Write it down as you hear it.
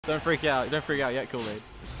Don't freak out. Don't freak out yet, Kool-Aid.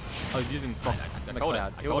 I was using Fox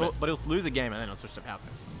McCloud. But he'll lose a game and then he'll switch to Power.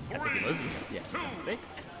 That's if he loses. Yeah. See?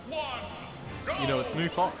 You know, it's new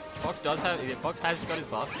Fox. Fox has got his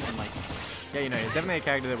buffs and like. Yeah, you know, he's definitely a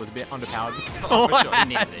character that was a bit underpowered. Oh, for sure. He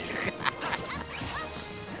needed these.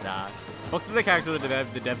 Nah. Fox is the character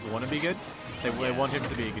that the devs want to be good. They want him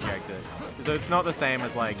to be a good character. So it's not the same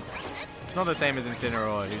as like. It's not the same as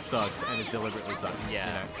Incineroar, who sucks and is deliberately sucking.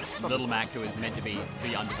 Yeah. You know? Little Mac, who is meant to be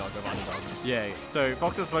the underdog of underdogs. Yeah. So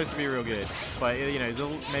Fox is supposed to be real good, but you know,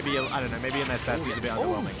 maybe I don't know. Maybe in their stats he's a bit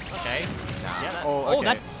underwhelming. Okay. Nah. Yeah.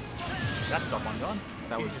 Okay. That's stop one gone.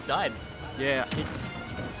 That He just died. Yeah.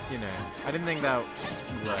 You know, I didn't think that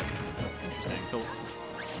would work. Interesting. Cool.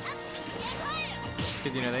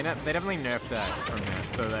 Because, you know, they definitely nerfed that from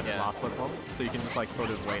Ness so that it lasts less long. So you can just, like, sort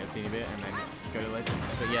of wait a teeny bit and then go to Legend.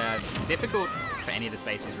 But yeah, difficult for any of the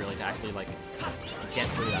spaces really to actually, like, get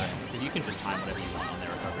through that. Because you can just time whatever you want on their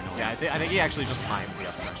recovery. Yeah, I think he actually just timed the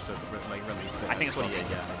up smash to, like, release it. I think that's what he is,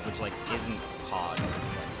 yeah. Which, like, isn't hard.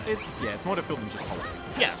 It's more difficult than just holding.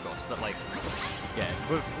 Yeah, of course, but, like... Yeah,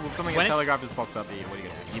 with something as telegraphed as Fox up, what are you going to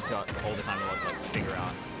do? You've got all the time to, like, figure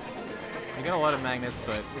out. You got a lot of magnets,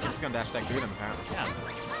 but we're just going to dash attack through them, apparently.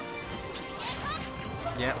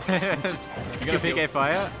 Yeah. Yeah. You got a PK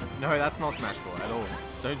fire? No, that's not Smash 4 at all.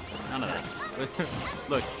 Don't. None of that.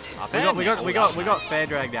 Look, we got fair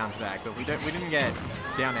drag downs back, but we didn't get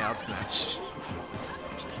down air up smash.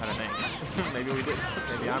 I don't think. Maybe we did.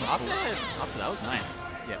 Maybe I'm up there. That was nice.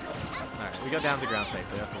 Yeah. All right, we got down to ground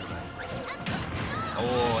safely. That's all nice.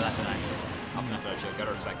 Oh, that's a nice up and virtue.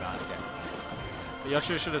 Gotta respect that. Okay. But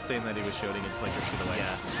Yosha should have seen that he was shielding and just like drifted away.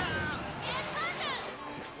 Yeah.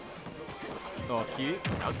 Oh, cute.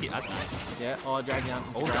 That was cute. That's nice. Yeah. Oh, drag down.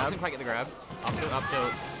 Oh, doesn't quite get the grab. Up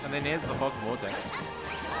tilt. And then here's the Fox Vortex.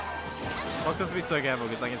 Fox has to be so careful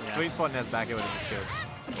because like it's a sweet spot and has back air would have just killed.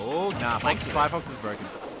 Oh, nah. Fox is broken.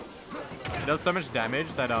 It does so much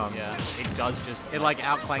damage that yeah, it does just. It like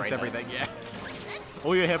outflanks everything. Yeah.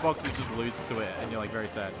 All your hitboxes just lose to it, and you're like very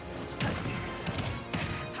sad.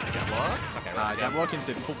 Jab block? Okay, right. Jab block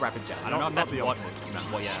into full rapid jab. I don't know if that's the what.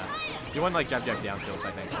 ultimate. Well, yeah. You want like jab down tilts,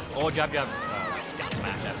 I think. Or jab down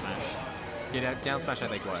smash. Yeah, down smash I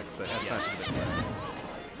think works, but F smash is a bit slow.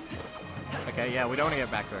 Okay, yeah, we don't want to get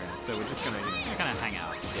back there, so we're just gonna kind of hang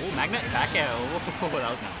out. Oh, magnet back air. Oh, that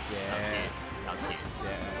was nice. Yeah. That was cute.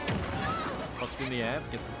 Yeah. Fox in the air,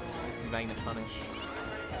 gets the magnet punish.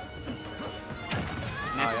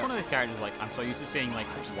 Ness is one of those characters, like, I'm so used to seeing, like,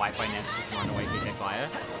 Wi-Fi Ness just run away PK fire,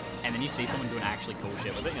 and then you see someone doing actually cool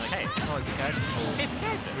shit with it, and you're like, hey. Oh, it's a character. Oh, it's a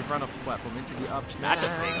character. We've run off the platform into the up smash.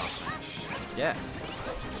 That's a big up smash. Yeah.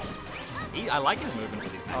 I like his movement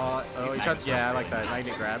with these magnets. Oh, he tried to, yeah, I like that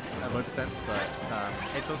magnet grab at low percents, but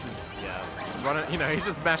Aetos is, running, you know, he's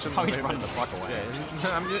just bashing he's running the fuck away.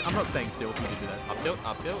 Yeah, I'm not staying still for you to do that. Up tilt.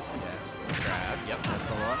 Yeah. Grab, yep. That's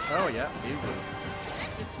follow up. Oh, yeah, easy.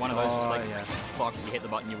 One of those just like, Fox, you hit the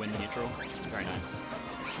button, you win neutral. Very nice.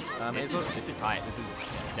 This is tight. This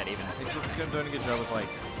is dead even. He's just doing a good job of like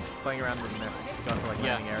playing around with Ness, going for like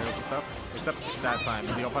landing aerials and stuff. Except that time,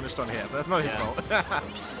 because he got punished on here, but that's not his fault.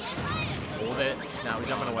 All of it. No, we're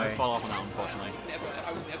jumping away. Fall off on that one, unfortunately.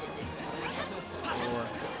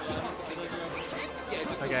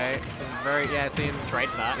 Okay, this is very, see him.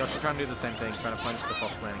 Trades that. Yosha trying to do the same thing, trying to punch the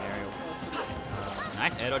Fox landing aerials.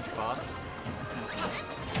 Nice air dodge pass. That's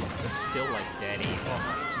nice. It's still like dead even. Oh,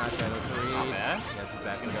 nice air dodge read. Up air? Yeah, this is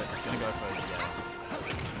bad. It's gonna go for,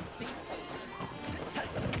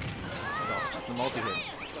 the multi-hits.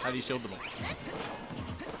 How do you shield them all?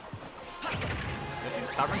 He's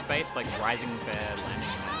covering space, like rising fair, landing,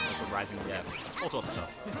 also rising all sorts of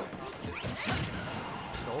stuff.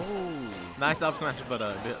 Oh, nice up smash, but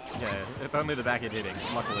if only the back hit hitting.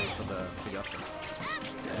 Luckily for the big up.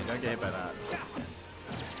 Yeah, don't get hit by that.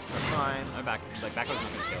 That's fine. No back, like back was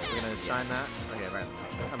not gonna kill. We're gonna shine that. Okay, right.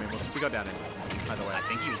 I mean, we got down in either way. I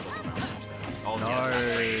think he was looking for smash there. Oh no!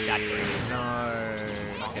 That's greedy.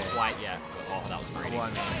 No. Not quite yet. Oh, that was greedy.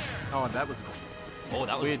 Oh, that was. Oh,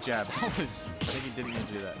 that was weird jab. I think he didn't mean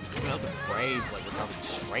to do that. That was a brave like recovery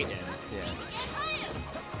straight in. Yeah.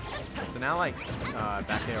 So now like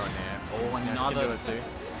back air on air. Oh, another do it too.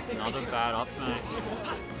 Another bad up smash.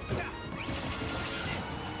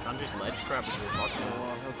 Just ledge trap with the Fox. Oh,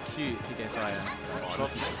 that was cute. PK fire.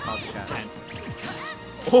 It's hard to catch.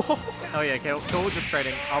 Oh yeah, cool. Just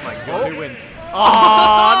trading. Oh my god, who wins?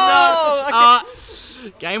 Oh no!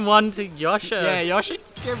 Game 1 to Yosha. Yeah, Yosha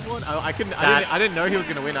gets game 1. Oh, I didn't know he was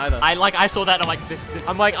gonna win either. I saw that and I'm like, this.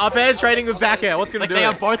 I'm like, up air trading with back air. What's gonna do they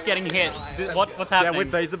it? are both getting hit. What's happening?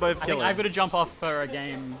 Yeah, these are both I think killing. I've got to jump off for a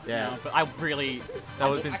game. Yeah. Now, but I really. That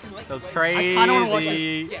was crazy. I kind of want to watch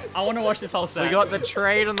this. I want to watch this whole set. We got the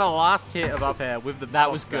trade on the last hit of up air with the.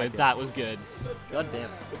 That was good. That was good. God damn.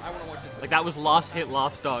 Like that was last hit,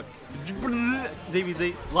 last stock.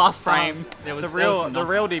 DBZ. Last frame. There was the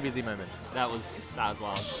real DBZ moment. That was wild.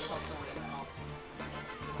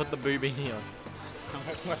 Put the booby here.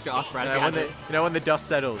 Let's go ask Brad if he has it. You know when the dust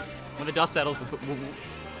settles. When the dust settles,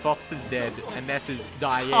 Fox is dead and Ness is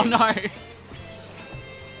dying. Oh no!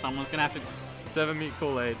 Someone's gonna have to. 7 mute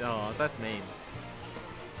Kool-Aid. Oh, that's mean.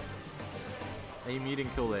 Are you muting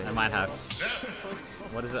Kool-Aid? I might have.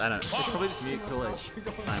 What is it? I don't know. It's probably just mute Kool-Aid.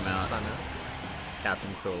 Timeout.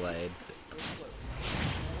 Captain Kool-Aid.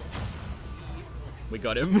 We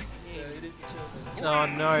got him. Oh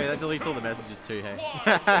no, that deletes all the messages too, hey.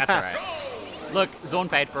 That's alright. Look, Zorn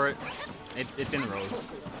paid for it. It's in the rules.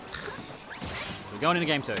 So going into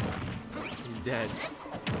game 2. He's dead.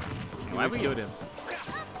 Why we killed him?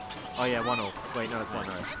 Oh yeah, 1-0. Wait, no, it's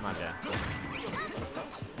 1-0. My bad.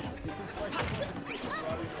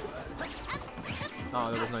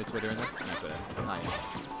 Oh, there was no Twitter in there? No Twitter. Oh,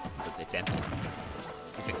 yeah. It's empty.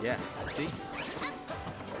 You fixed it. Yeah, I see.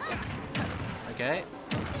 Okay.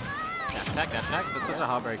 Dash attack. That's such a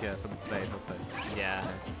heartbreaker for the Aetos though. Yeah.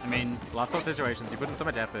 I mean, last sort of situations, you put in so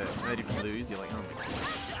much effort, and then if you lose, you're like, oh my god.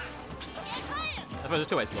 I suppose there's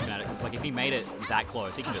two ways of looking at it. It's like if he made it that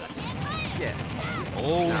close, he can do that. Yeah.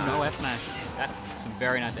 Oh, no F smash. That's some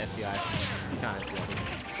very nice SDI. You can't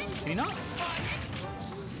SDI. Can you not?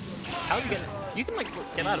 How do you get it? You can like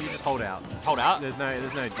get out of it. You just hold out. Hold out? There's no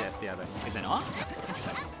SDI though. Is there not?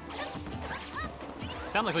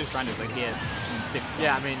 Sounds like what he's trying to do, like here, sticks.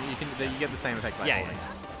 Yeah, I mean, you get the same effect by holding. Yeah.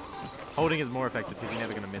 Holding is more effective because you're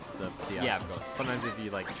never going to miss the DI. Yeah, of course. Sometimes if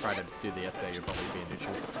you like try to do the SDI, you'll probably be in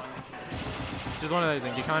neutral. Just one of those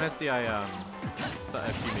things. You can't SDI a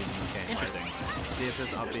few moves in this game. Interesting. Like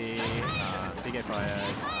DSS, up B, Big A Fire,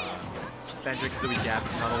 Banjo Kazooie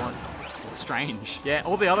Jab's another one. It's strange. Yeah,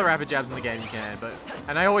 all the other rapid jabs in the game you can,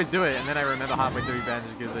 and I always do it, and then I remember halfway through Banjo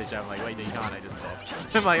Kazooie Jab, I'm like, wait, no, you can't, I just stop.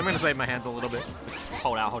 I'm like, I'm going to save my hands a little bit.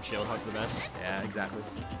 Hold out, hold shield, hope for the best. Yeah, exactly.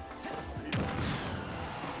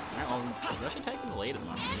 Alright, well, we're actually taking the lead at the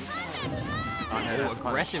moment.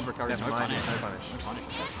 Aggressive recovery, no punish. No punish.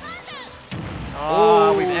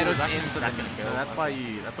 Oh, we've edged into them. Gonna kill. No, that's why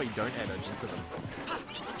you don't edge into them.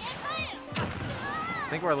 I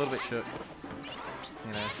think we're a little bit shook.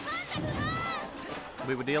 You know,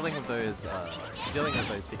 we were dealing with those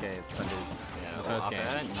PK thunders in the first game.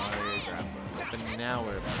 No grab. But now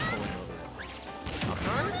we're pulling a little bit.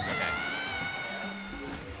 Okay.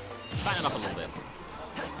 Tighten it up a little bit.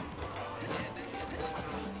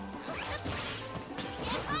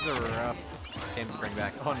 This is a rough game to bring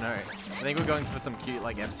back. Oh no. I think we're going for some cute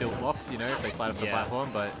like F-tilt blocks, you know, if they slide off the platform,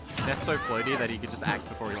 but Ness so floaty that he could just axe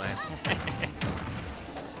before he lands.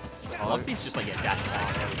 I love these just like dash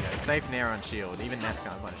attack. There we go. Safe nair on shield. Even Ness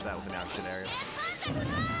can't punish that with an out shit area.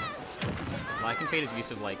 Like in Peter's use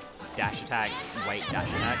of like dash attack, wait, dash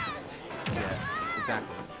attack. Yeah,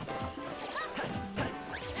 exactly.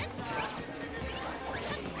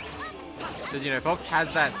 Because, you know, Fox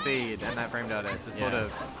has that speed and that frame data to sort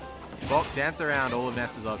of dance around all of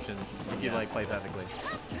Ness's options if you like play perfectly.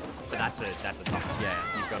 But that's a tough one. Yeah.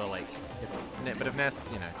 You've got to like. But if Ness,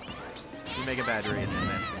 you know, you make a bad read and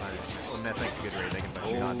Ness can punish, or Ness makes a good read, they can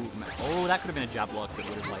punish you hard. Oh, that could have been a jab block that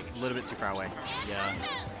would have like a little bit too far away. Yeah.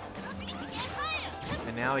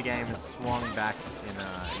 And now the game has swung back in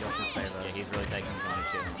Yosha's favor. Yeah, he's really taking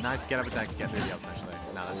advantage here. Nice get up attack to get through the up smash though.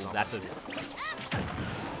 No, that's not. That's a.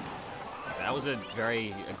 That was a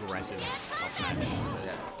very aggressive up smash.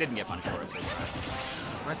 Yeah. Didn't get punished for it, so it's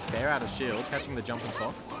right. Nice fair out of shield, catching the jumping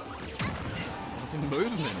Fox.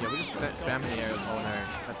 Movement. Yeah, we're just spamming the air. Oh no,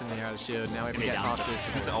 that's in the air out of shield. Now we have to get past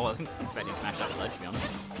this. I was expecting to smash that ledge, to be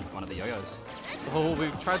honest. One of the yo-yos. Oh,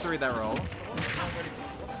 we tried to read that roll.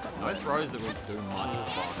 No throws that would do much for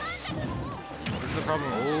Fox. This is the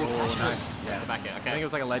problem. Oh, nice. Yeah, the back air. Okay. I think it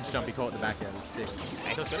was like a ledge jump he caught at the back air. It was sick.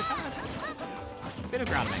 Aetos got a bit of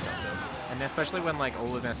ground to make us though. And especially when like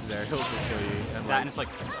all of Ness's aerials will kill you, and that, and it's like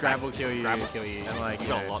grab will kill you, and like you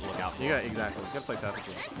got a lot to look out for. Exactly. You gotta play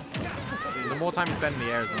perfectly. So the more time you spend in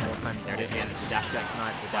the air is the more time. There it is again. It's a dash attack.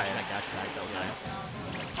 Snipe. Dash attack. That was nice.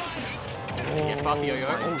 Gets past the yo-yo.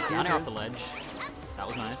 Oh, down air off the ledge. That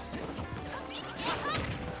was nice.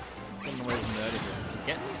 Getting away with murder here. He's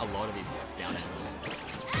getting a lot of these down ends.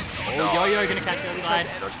 Oh, yo-yo gonna catch the other side.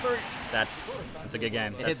 That's a good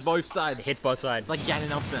game. It hits both sides. It hits both sides. It's like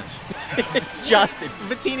Ganon up smash. it's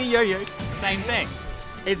Bettina Yo-Yo. same thing.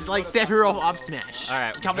 It's like Sephiroth up smash. All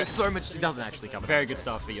right. It covers so much. It doesn't actually cover. Very good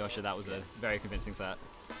stuff for Yosha. That was a very convincing set.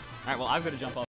 All right, well, I've got to jump off.